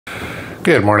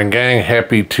Good morning, gang.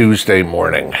 Happy Tuesday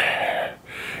morning.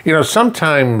 You know,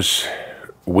 sometimes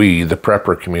we, the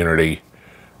prepper community,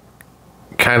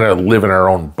 kind of live in our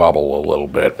own bubble a little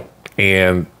bit.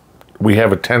 And we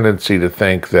have a tendency to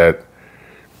think that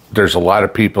there's a lot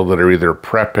of people that are either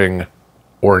prepping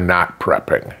or not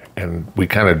prepping. And we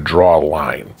kind of draw a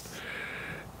line.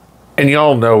 And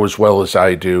y'all know as well as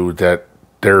I do that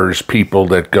there's people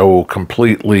that go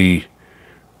completely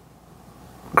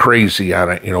crazy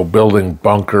on it, you know, building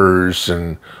bunkers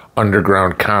and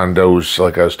underground condos,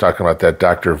 like I was talking about that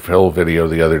Dr. Phil video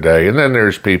the other day. And then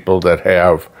there's people that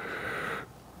have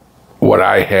what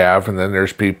I have, and then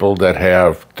there's people that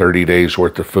have 30 days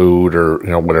worth of food or, you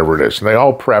know, whatever it is. And they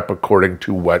all prep according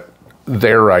to what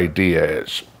their idea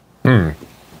is.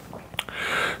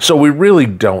 So we really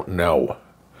don't know.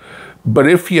 But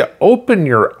if you open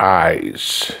your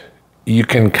eyes, you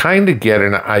can kind of get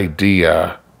an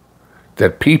idea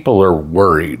that people are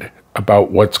worried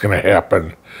about what's going to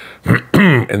happen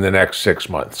in the next 6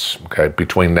 months, okay,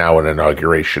 between now and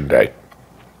Inauguration Day.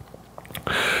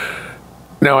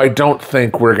 Now, I don't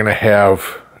think we're going to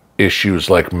have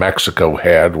issues like Mexico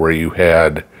had, where you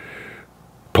had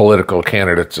political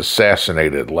candidates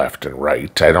assassinated left and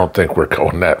right. I don't think we're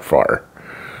going that far.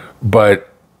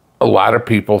 But a lot of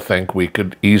people think we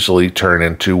could easily turn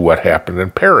into what happened in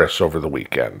Paris over the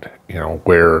weekend, you know,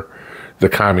 where the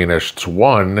communists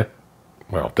won.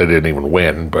 Well, they didn't even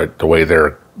win, but the way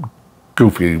their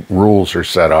goofy rules are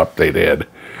set up, they did.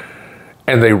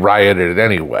 And they rioted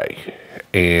anyway.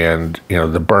 And, you know,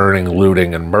 the burning,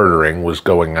 looting, and murdering was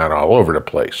going on all over the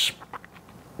place.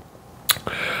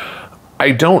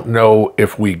 I don't know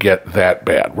if we get that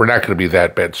bad. We're not going to be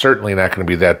that bad. Certainly not going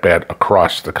to be that bad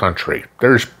across the country.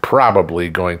 There's probably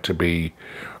going to be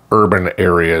urban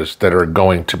areas that are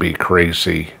going to be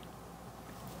crazy,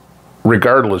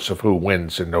 regardless of who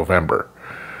wins in November.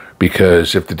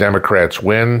 Because if the Democrats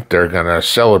win, they're going to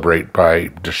celebrate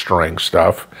by destroying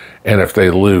stuff. And if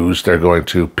they lose, they're going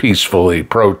to peacefully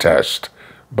protest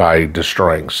by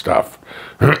destroying stuff.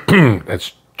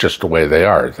 That's just the way they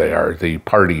are. They are the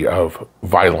party of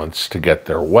violence to get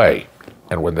their way.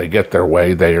 And when they get their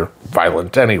way, they are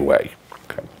violent anyway.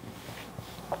 Okay.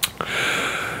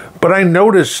 But I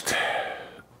noticed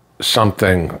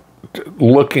something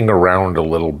looking around a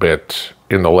little bit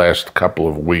in the last couple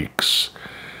of weeks,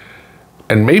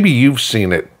 and maybe you've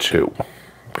seen it too.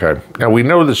 Okay. Now, we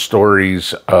know the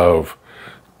stories of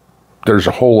there's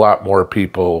a whole lot more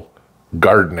people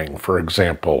gardening, for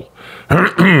example,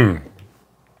 in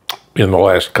the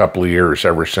last couple of years,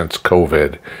 ever since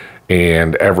COVID,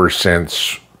 and ever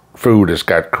since food has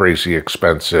got crazy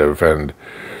expensive and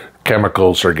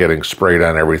chemicals are getting sprayed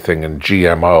on everything, and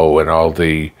GMO and all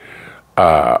the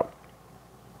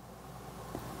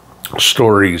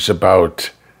stories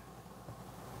about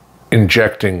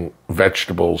injecting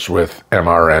vegetables with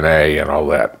mRNA and all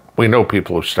that. We know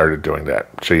people have started doing that,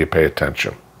 so you pay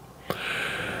attention.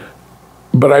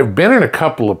 But I've been in a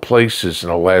couple of places in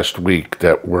the last week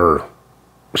that were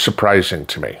surprising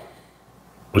to me. I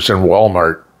was in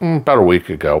Walmart about a week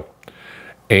ago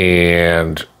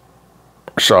and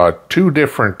saw two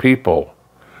different people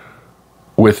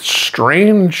with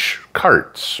strange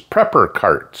carts, prepper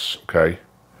carts, okay?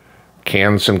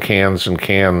 Cans and cans and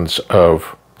cans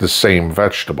of the same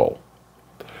vegetable.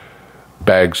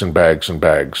 Bags and bags and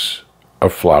bags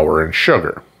of flour and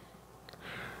sugar.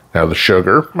 Now the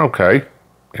sugar, okay,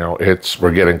 you know,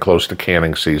 we're getting close to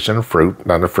canning season, fruit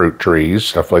on the fruit trees,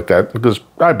 stuff like that, because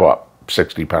I bought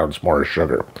 60 pounds more of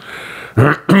sugar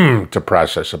to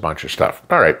process a bunch of stuff.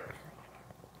 All right.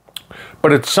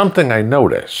 But it's something I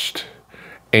noticed.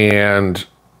 And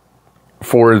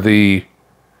for the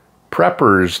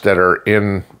preppers that are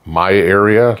in my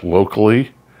area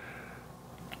locally,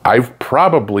 I've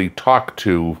probably talked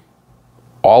to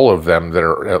all of them that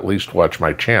are at least watch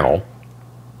my channel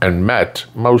and met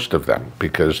most of them,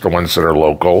 because the ones that are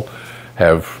local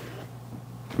have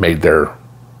made their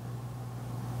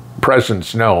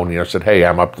presence known, you know, said, hey,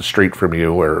 I'm up the street from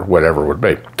you, or whatever it would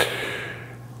be.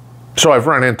 So I've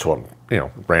run into them, you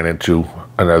know, ran into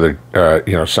another,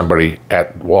 you know, somebody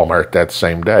at Walmart that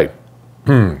same day.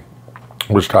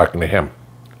 Was talking to him.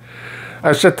 I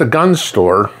was at the gun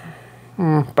store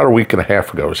about a week and a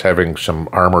half ago. I was having some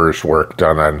armorer's work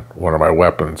done on one of my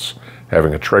weapons,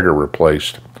 having a trigger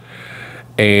replaced.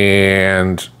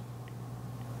 And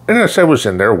as I was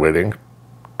in there waiting,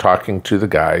 talking to the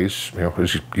guys, you know,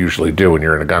 as you usually do when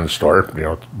you're in a gun store, you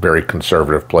know, very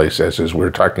conservative place, as is. We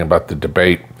were talking about the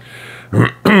debate.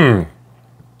 And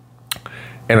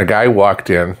a guy walked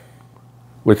in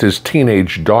with his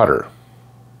teenage daughter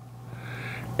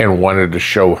and wanted to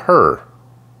show her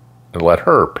and let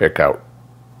her pick out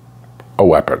a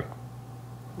weapon.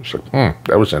 I was like,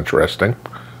 that was interesting.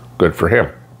 Good for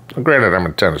him. Granted, I'm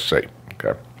in Tennessee.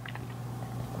 Okay.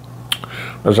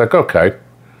 I was like, okay.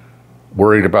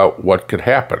 Worried about what could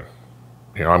happen.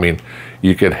 You know, I mean,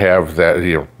 you could have that,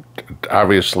 you know,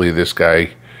 obviously this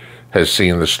guy has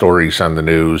seen the stories on the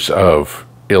news of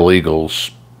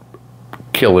illegals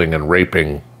killing and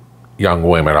raping young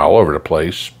women all over the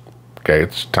place. Okay,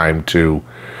 it's time to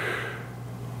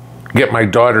get my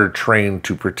daughter trained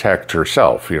to protect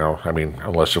herself, you know. I mean,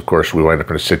 unless, of course, we wind up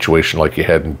in a situation like you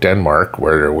had in Denmark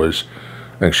where there was,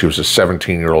 I think she was a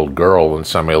 17-year-old girl and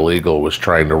some illegal was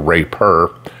trying to rape her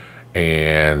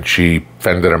and she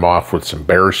fended him off with some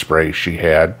bear spray she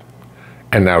had.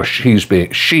 And now she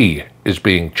is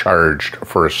being charged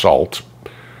for assault.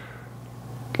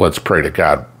 Let's pray to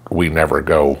God we never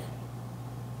go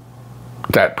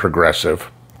that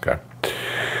progressive. Okay.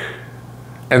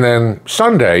 And then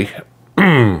Sunday,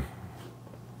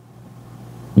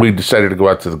 we decided to go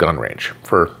out to the gun range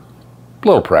for a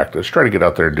little practice. Try to get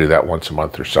out there and do that once a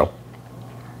month or so.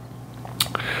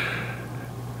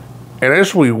 And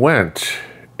as we went,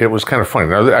 it was kind of funny.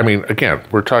 Now, I mean, again,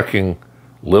 we're talking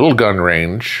little gun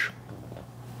range,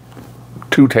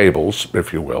 2 tables,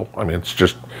 if you will. I mean, it's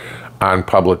just on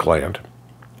public land,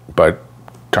 but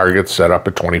targets set up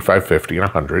at 25, 50, and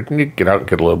 100, and you get out and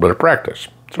get a little bit of practice.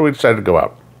 So we decided to go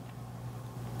out.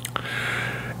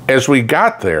 As we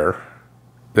got there,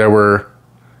 there were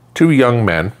 2 young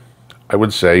men, I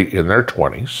would say in their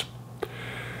 20s,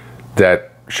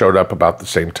 that showed up about the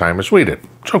same time as we did.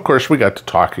 So of course we got to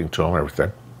talking to them and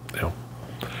everything. You know,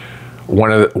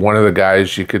 one of the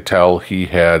guys, you could tell he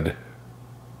had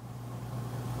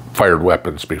fired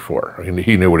weapons before. I mean,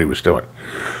 he knew what he was doing.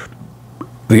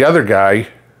 The other guy,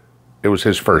 it was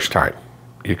his first time.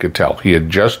 You could tell he had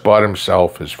just bought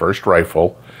himself his first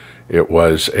rifle. It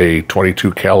was a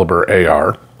 .22 caliber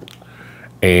AR,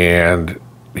 and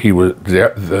he was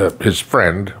his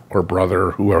friend or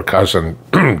brother or cousin,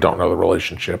 don't know the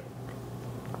relationship,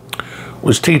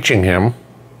 was teaching him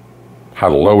how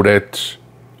to load it,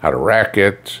 how to rack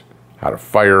it, how to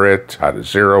fire it, how to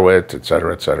zero it,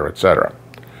 etc., etc., etc.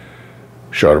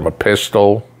 Showed him a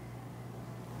pistol.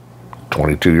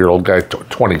 22-year-old guy,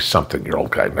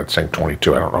 20-something-year-old guy, I'm not saying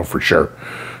 22, I don't know for sure,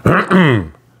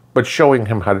 but showing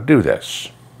him how to do this.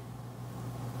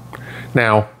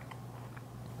 Now,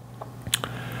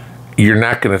 you're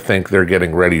not going to think they're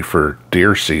getting ready for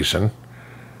deer season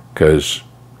because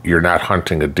you're not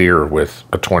hunting a deer with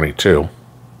a .22.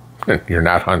 You're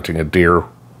not hunting a deer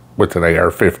with an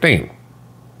AR-15,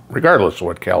 regardless of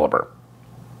what caliber.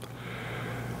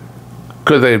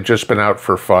 Could they have just been out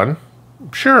for fun?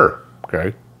 Sure.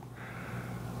 Okay.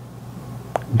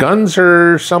 Guns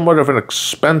are somewhat of an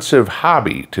expensive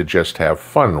hobby to just have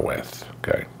fun with.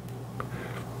 Okay.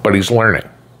 But he's learning.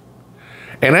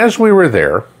 And as we were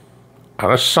there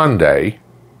on a Sunday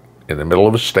in the middle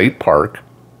of a state park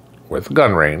with a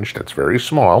gun range that's very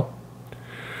small,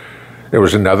 there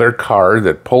was another car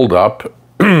that pulled up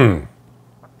and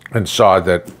saw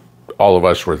that all of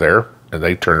us were there, and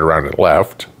they turned around and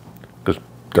left because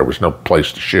there was no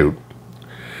place to shoot.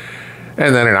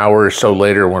 And then an hour or so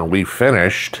later when we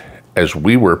finished, as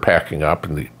we were packing up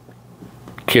and the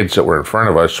kids that were in front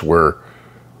of us were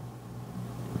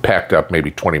packed up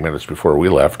maybe 20 minutes before we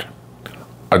left,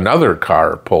 another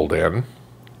car pulled in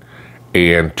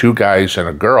and 2 guys and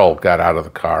a girl got out of the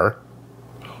car,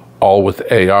 all with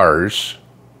ARs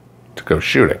to go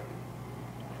shooting.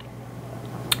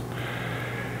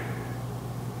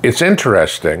 It's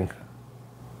interesting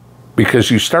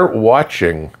because you start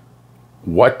watching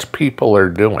what people are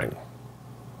doing,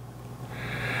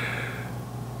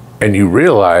 and you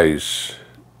realize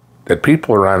that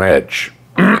people are on edge,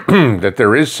 that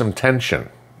there is some tension,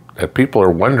 that people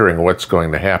are wondering what's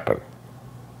going to happen.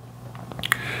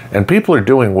 And people are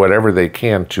doing whatever they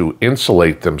can to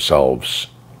insulate themselves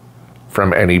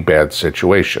from any bad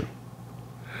situation.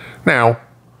 Now,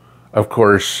 of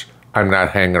course, I'm not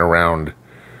hanging around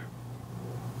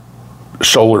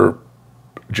solar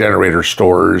generator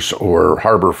stores or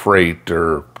Harbor Freight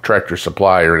or Tractor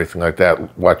Supply or anything like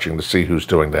that watching to see who's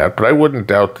doing that, but I wouldn't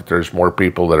doubt that there's more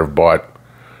people that have bought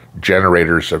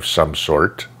generators of some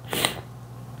sort.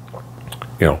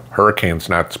 You know, hurricane's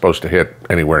not supposed to hit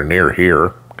anywhere near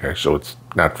here, okay, so it's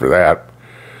not for that.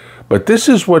 But this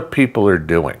is what people are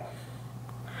doing.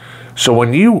 So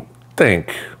when you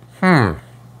think, I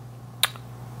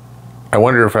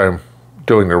wonder if I'm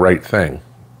doing the right thing,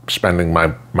 spending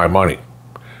my money,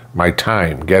 my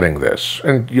time getting this,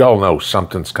 and y'all know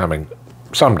something's coming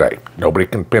someday. Nobody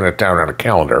can pin it down on a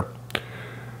calendar.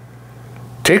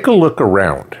 Take a look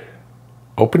around.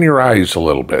 Open your eyes a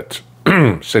little bit.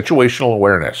 Situational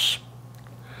awareness.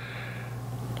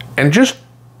 And just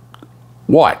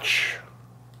watch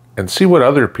and see what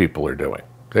other people are doing.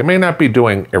 They may not be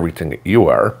doing everything that you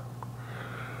are.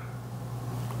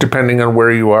 Depending on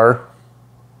where you are,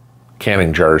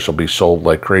 canning jars will be sold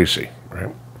like crazy,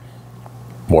 right?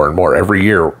 More and more. Every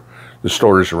year, the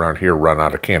stores around here run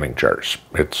out of canning jars.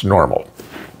 It's normal.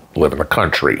 Live in the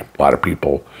country. A lot of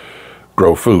people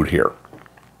grow food here.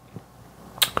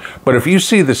 But if you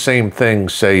see the same thing,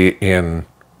 say, in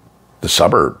the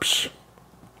suburbs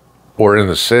or in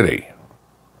the city,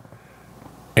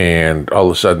 and all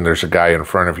of a sudden there's a guy in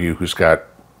front of you who's got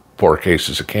 4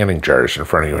 cases of canning jars in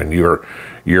front of you, and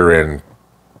you're in,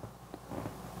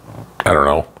 I don't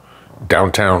know,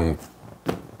 downtown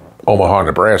Omaha,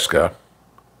 Nebraska.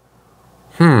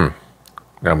 Now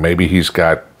maybe he's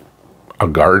got a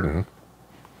garden,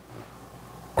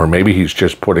 or maybe he's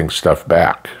just putting stuff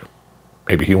back.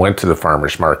 Maybe he went to the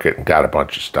farmer's market and got a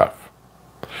bunch of stuff.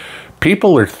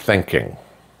 People are thinking.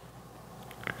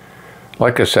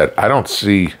 Like I said, I don't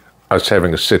see us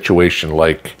having a situation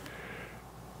like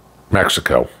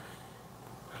Mexico.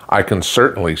 I can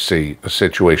certainly see a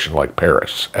situation like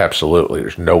Paris. Absolutely.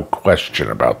 There's no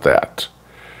question about that.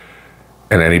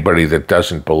 And anybody that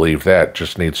doesn't believe that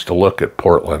just needs to look at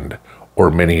Portland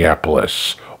or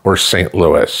Minneapolis or St.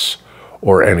 Louis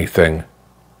or anything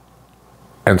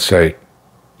and say,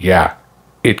 yeah,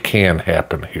 it can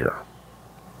happen here.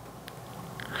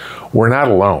 We're not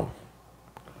alone.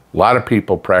 A lot of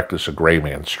people practice a gray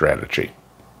man strategy,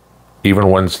 even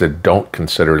ones that don't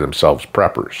consider themselves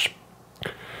preppers.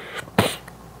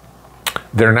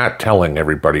 They're not telling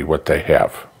everybody what they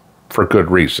have, for good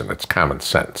reason. It's common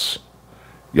sense.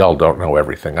 Y'all don't know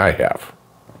everything I have.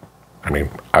 I mean,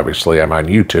 obviously I'm on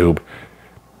YouTube.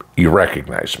 You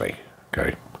recognize me,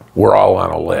 okay? We're all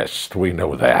on a list. We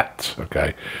know that,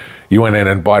 okay? You went in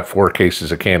and bought 4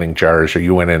 cases of canning jars, or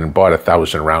you went in and bought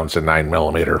 1,000 rounds of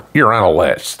 9mm. You're on a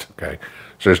list, okay?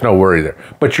 So there's no worry there.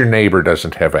 But your neighbor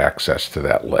doesn't have access to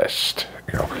that list.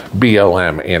 You know,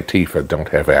 BLM, Antifa don't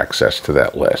have access to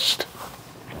that list.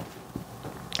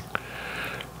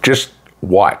 Just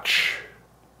watch.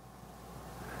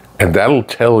 And that'll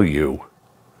tell you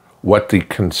what the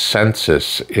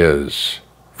consensus is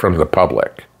from the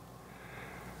public.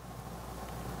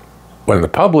 When the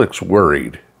public's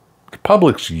worried, the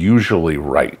public's usually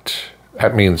right.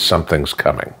 That means something's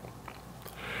coming.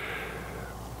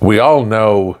 We all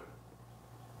know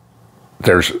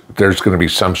there's going to be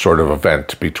some sort of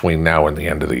event between now and the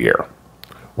end of the year,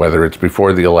 whether it's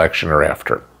before the election or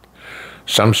after.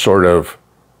 Some sort of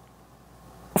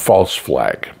false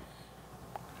flag.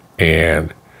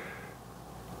 And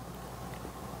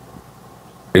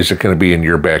is it going to be in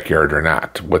your backyard or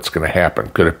not? What's going to happen?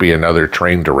 Could it be another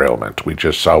train derailment? We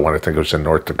just saw one, I think it was in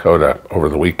North Dakota over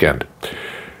the weekend.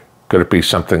 Could it be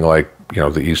something like, you know,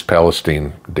 the East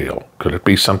Palestine deal? Could it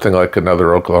be something like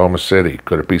another Oklahoma City?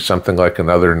 Could it be something like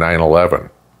another 9/11?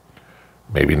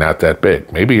 Maybe not that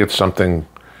big. Maybe it's something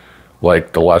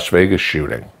like the Las Vegas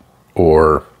shooting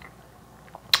or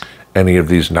any of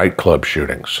these nightclub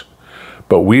shootings.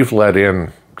 But we've let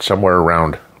in somewhere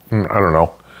around, I don't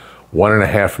know,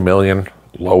 1.5 million,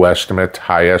 low estimate,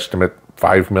 high estimate,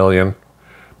 5 million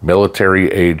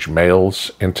military-age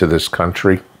males into this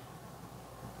country.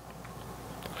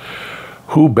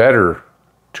 Who better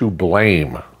to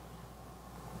blame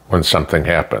when something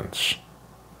happens?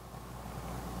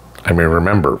 I mean,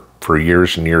 remember, for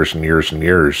years and years and years and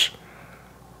years,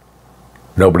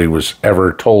 nobody was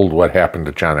ever told what happened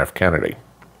to John F. Kennedy.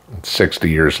 60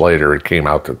 years later, it came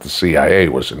out that the CIA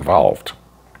was involved.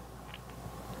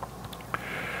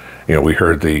 You know, we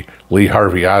heard the Lee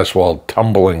Harvey Oswald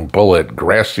tumbling bullet,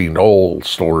 grassy knoll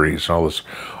stories, and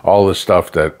all this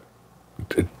stuff that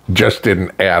just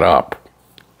didn't add up.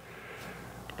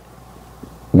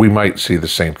 We might see the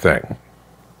same thing.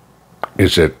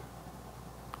 Is it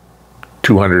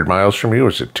 200 miles from you?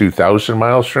 Is it 2,000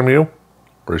 miles from you?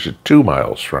 Or is it 2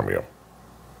 miles from you?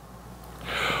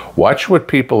 Watch what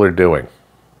people are doing.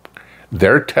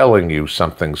 They're telling you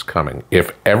something's coming.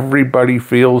 If everybody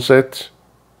feels it,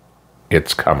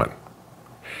 it's coming.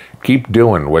 Keep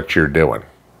doing what you're doing.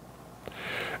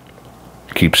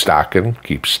 Keep stocking,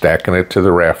 keep stacking it to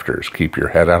the rafters. Keep your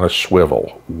head on a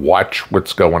swivel. Watch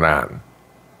what's going on.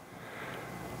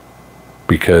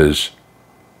 Because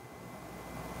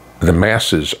the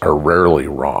masses are rarely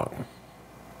wrong.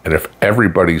 And if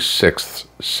everybody's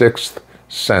sixth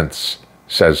sense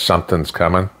says something's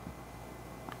coming,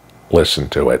 listen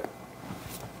to it.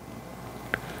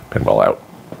 Pinball out.